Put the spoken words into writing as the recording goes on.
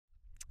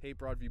Hey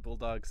Broadview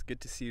Bulldogs,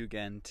 good to see you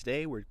again.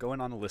 Today we're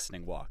going on a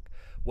listening walk.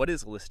 What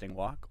is a listening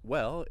walk?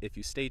 Well, if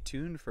you stay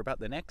tuned for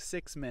about the next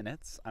 6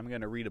 minutes, I'm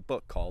going to read a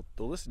book called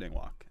The Listening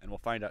Walk, and we'll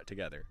find out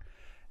together.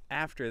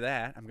 After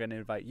that, I'm going to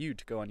invite you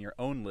to go on your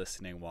own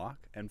listening walk,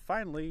 and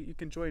finally, you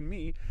can join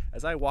me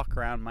as I walk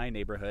around my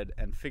neighborhood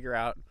and figure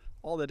out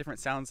all the different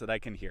sounds that I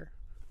can hear.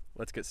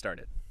 Let's get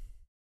started.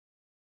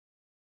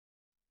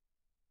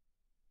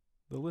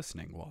 The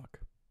Listening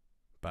Walk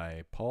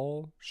by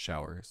Paul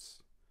Showers.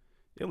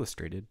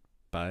 Illustrated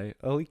by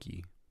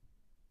Aliki.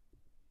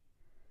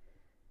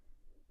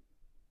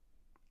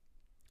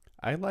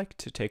 I like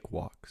to take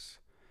walks.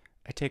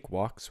 I take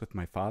walks with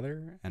my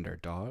father and our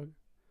dog.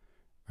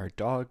 Our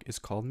dog is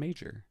called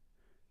Major.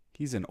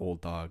 He's an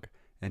old dog,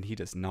 and he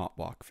does not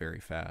walk very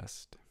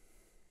fast.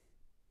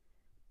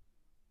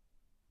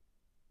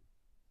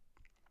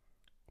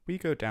 We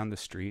go down the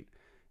street,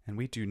 and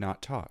we do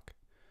not talk.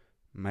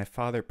 My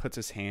father puts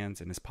his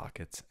hands in his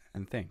pockets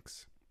and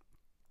thinks.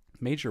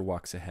 Major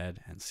walks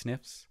ahead and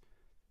sniffs.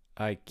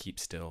 I keep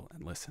still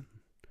and listen.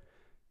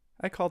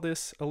 I call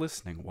this a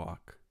listening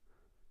walk.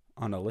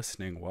 On a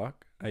listening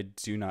walk, I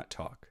do not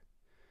talk.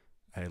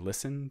 I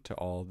listen to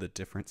all the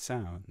different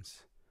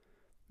sounds.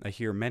 I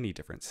hear many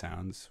different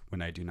sounds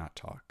when I do not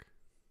talk.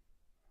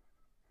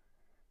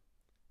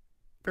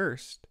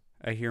 First,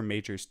 I hear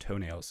Major's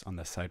toenails on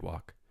the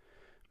sidewalk.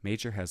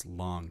 Major has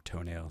long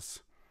toenails.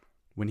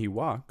 When he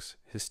walks,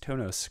 his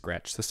toenails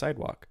scratch the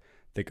sidewalk.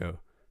 They go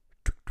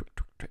twick, twick,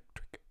 twick, twick,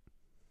 twick.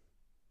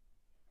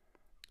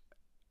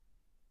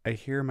 I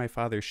hear my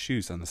father's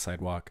shoes on the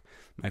sidewalk.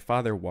 My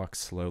father walks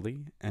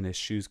slowly, and his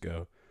shoes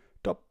go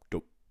dop,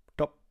 dop,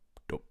 dop,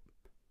 dop.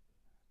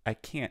 I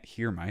can't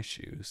hear my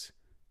shoes.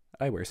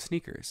 I wear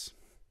sneakers.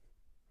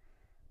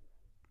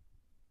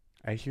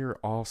 I hear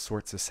all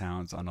sorts of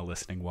sounds on a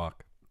listening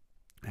walk.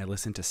 I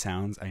listen to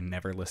sounds I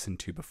never listened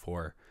to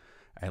before.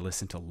 I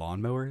listen to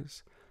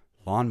lawnmowers.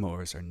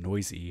 Lawnmowers are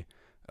noisy.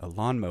 A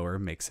lawnmower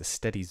makes a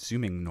steady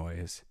zooming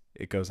noise.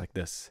 It goes like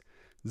this.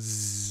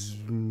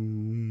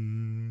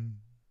 Zoom.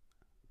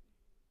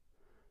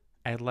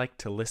 I like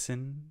to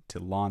listen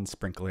to lawn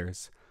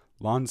sprinklers.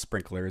 Lawn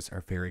sprinklers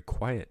are very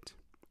quiet.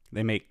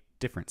 They make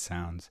different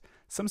sounds.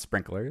 Some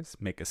sprinklers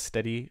make a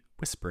steady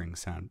whispering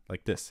sound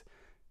like this.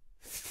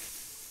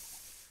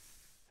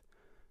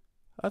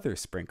 Other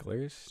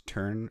sprinklers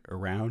turn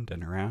around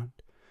and around.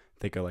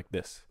 They go like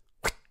this.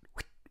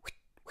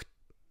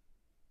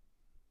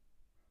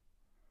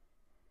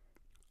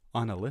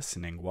 On a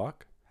listening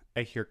walk,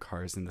 I hear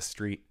cars in the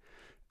street.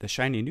 The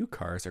shiny new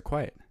cars are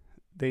quiet.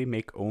 They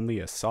make only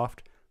a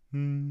soft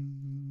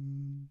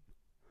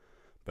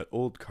but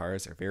old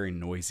cars are very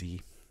noisy.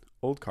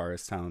 Old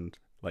cars sound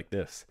like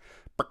this.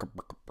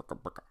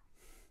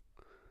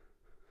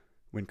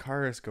 When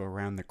cars go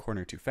around the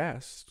corner too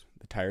fast,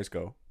 the tires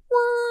go.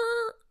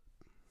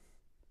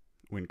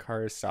 When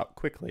cars stop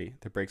quickly,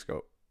 the brakes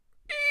go.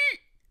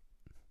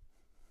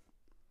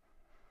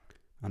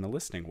 On a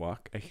listening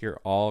walk, I hear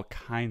all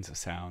kinds of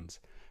sounds.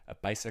 A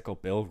bicycle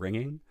bell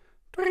ringing.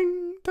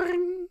 Ding,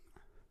 ding.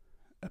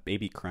 A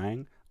baby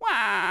crying.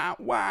 Wah,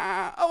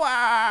 wah,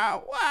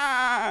 wah,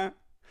 wah.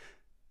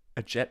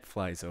 A jet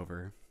flies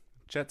over.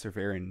 Jets are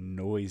very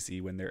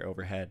noisy when they're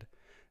overhead.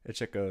 A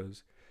jet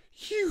goes,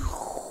 phew.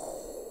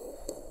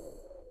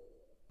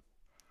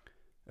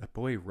 A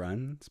boy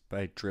runs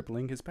by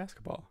dribbling his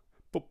basketball.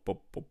 Boop, boop,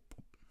 boop,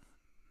 boop.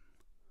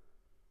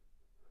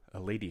 A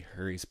lady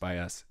hurries by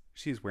us.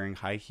 She's wearing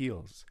high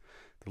heels.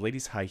 The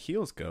lady's high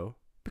heels go,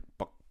 pick,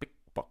 buck, pick,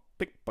 buck,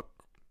 pick, buck.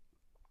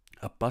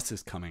 A bus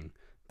is coming.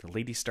 The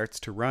lady starts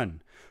to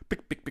run.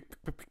 Pick, pick, pick,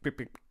 pick, pick, pick,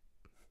 pick.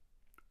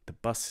 The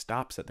bus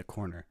stops at the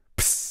corner.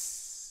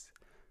 Psst.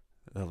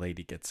 The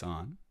lady gets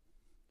on.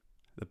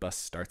 The bus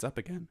starts up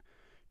again.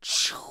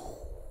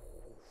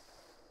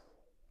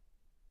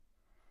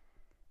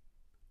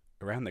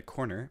 Around the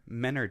corner,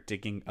 men are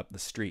digging up the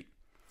street.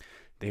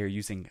 They are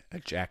using a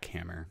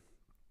jackhammer.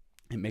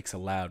 It makes a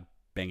loud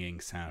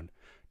banging sound.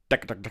 The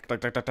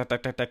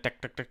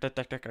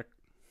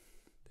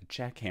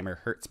jackhammer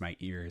hurts my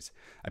ears.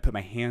 I put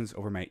my hands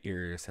over my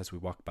ears as we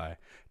walk by.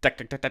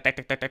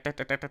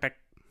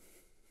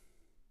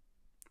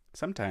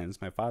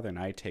 Sometimes my father and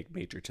I take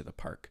Major to the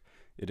park.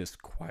 It is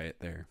quiet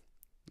there.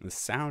 The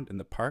sound in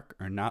the park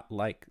are not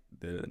like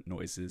the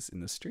noises in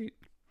the street.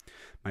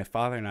 My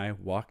father and I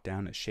walk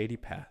down a shady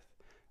path.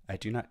 I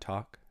do not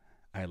talk.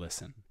 I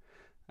listen.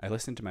 I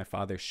listen to my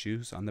father's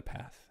shoes on the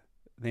path.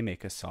 They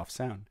make a soft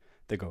sound.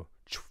 They go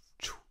choo,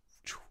 choo,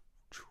 choo,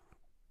 choo.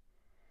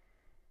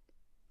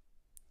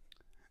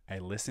 I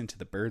listen to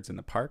the birds in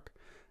the park.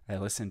 I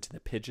listen to the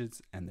pigeons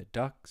and the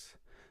ducks.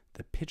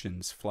 The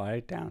pigeons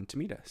fly down to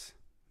meet us.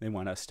 They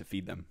want us to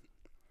feed them.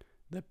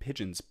 The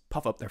pigeons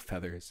puff up their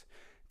feathers.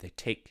 They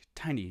take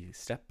tiny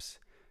steps.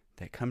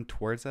 They come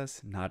towards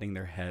us, nodding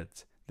their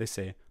heads. They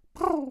say,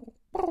 "Bow,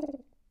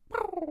 bow,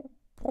 bow,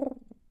 bow."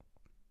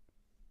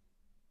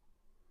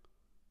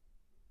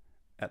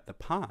 At the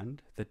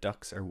pond, the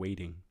ducks are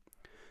waiting.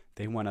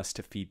 They want us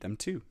to feed them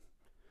too.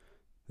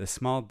 The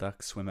small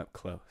ducks swim up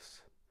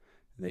close.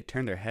 They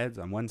turn their heads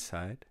on one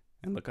side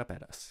and look up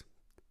at us.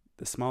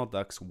 The small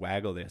ducks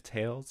waggle their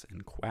tails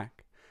and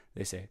quack.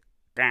 They say,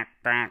 quack,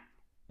 quack,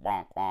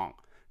 wonk, wonk,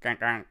 quack,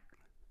 quack.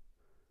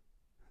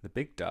 The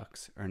big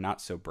ducks are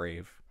not so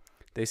brave.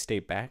 They stay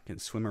back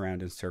and swim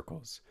around in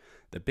circles.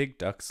 The big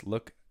ducks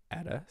look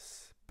at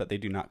us, but they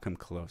do not come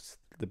close.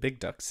 The big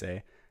ducks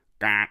say,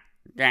 quack,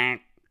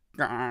 quack,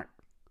 quack.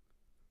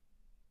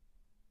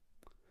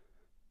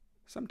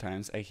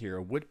 Sometimes I hear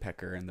a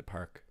woodpecker in the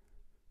park.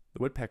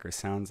 The woodpecker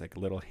sounds like a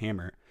little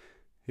hammer.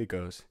 He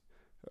goes,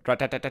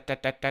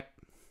 rat-tat-tat-tat-tat-tat.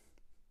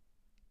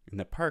 In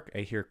the park,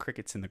 I hear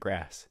crickets in the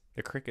grass.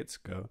 The crickets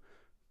go,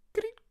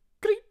 greet,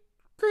 greet,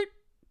 greet.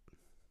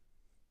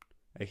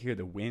 I hear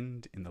the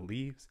wind in the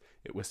leaves.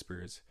 It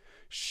whispers,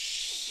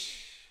 shh.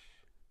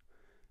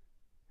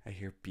 I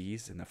hear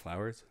bees in the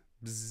flowers.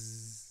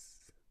 Bzzz.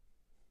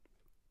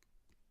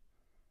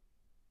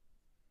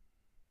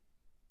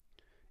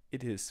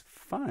 It is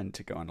fun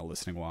to go on a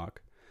listening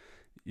walk.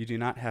 You do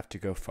not have to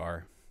go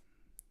far.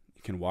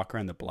 You can walk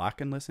around the block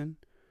and listen.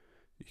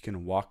 You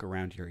can walk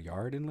around your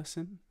yard and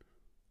listen.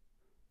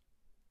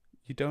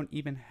 You don't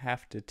even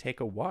have to take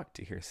a walk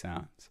to hear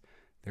sounds.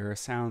 There are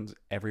sounds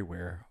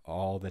everywhere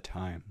all the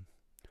time.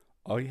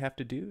 All you have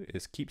to do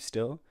is keep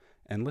still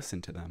and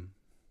listen to them.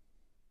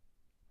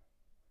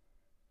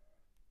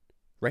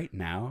 Right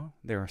now,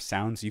 there are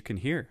sounds you can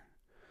hear.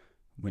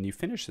 When you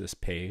finish this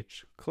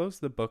page, close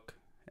the book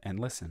and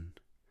listen.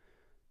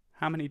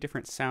 How many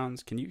different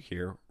sounds can you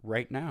hear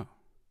right now?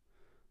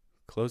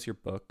 Close your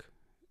book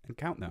and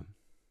count them.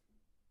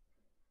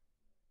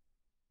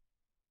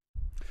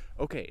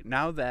 Okay,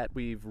 now that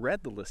we've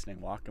read the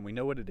listening walk and we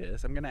know what it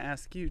is, I'm going to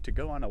ask you to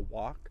go on a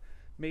walk,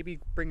 maybe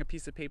bring a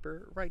piece of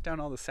paper, write down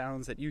all the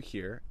sounds that you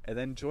hear, and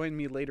then join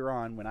me later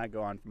on when I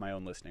go on my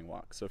own listening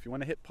walk. So if you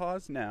want to hit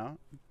pause now,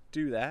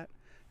 do that,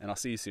 and I'll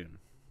see you soon.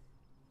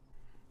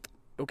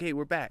 Okay,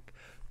 we're back.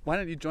 Why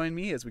don't you join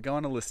me as we go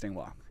on a listening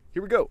walk?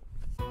 Here we go.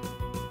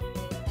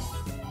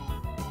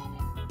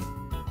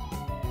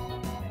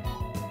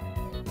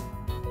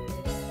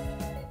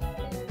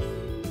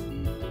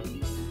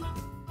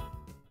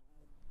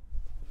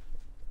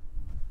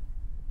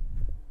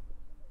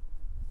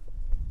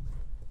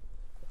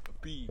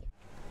 B.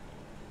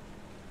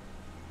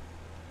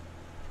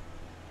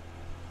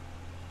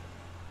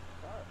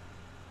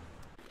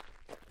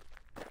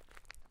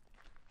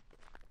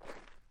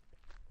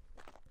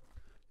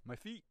 My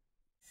feet.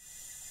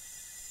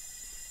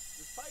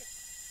 This pipe.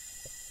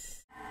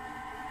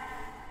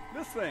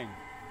 This thing.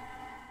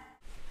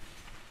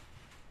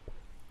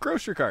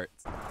 Grocery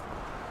carts.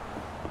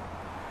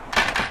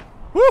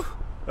 Whew!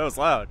 That was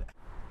loud.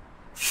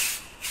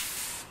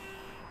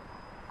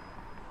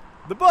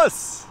 The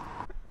bus.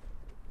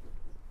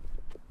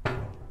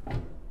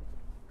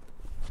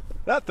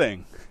 That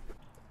thing.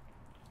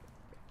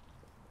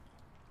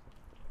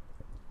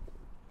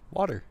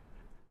 Water.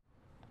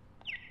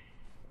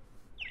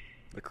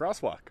 The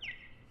crosswalk.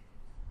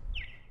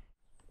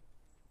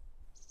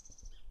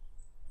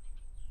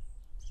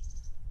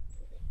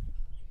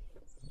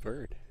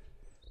 Bird.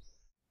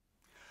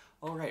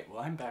 All right, well,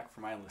 I'm back for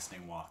my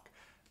listening walk.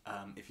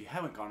 If you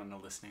haven't gone on a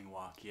listening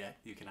walk yet,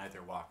 you can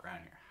either walk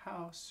around your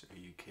house, or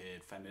you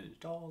could find an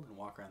adult and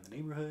walk around the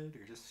neighborhood,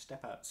 or just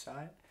step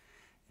outside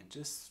and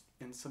just,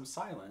 in some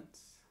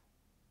silence,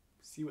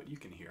 see what you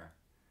can hear.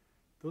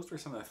 Those were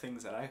some of the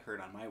things that I heard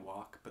on my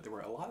walk, but there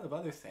were a lot of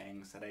other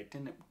things that I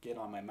didn't get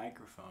on my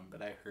microphone,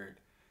 but I heard.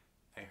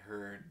 I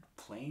heard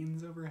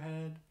planes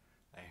overhead,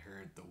 I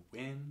heard the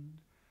wind,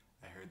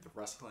 I heard the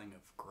rustling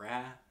of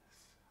grass,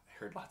 I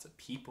heard lots of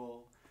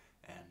people,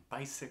 and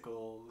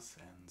bicycles,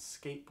 and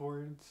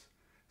skateboards.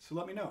 So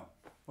let me know,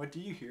 what do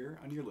you hear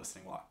on your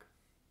listening walk?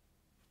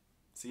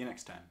 See you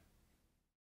next time.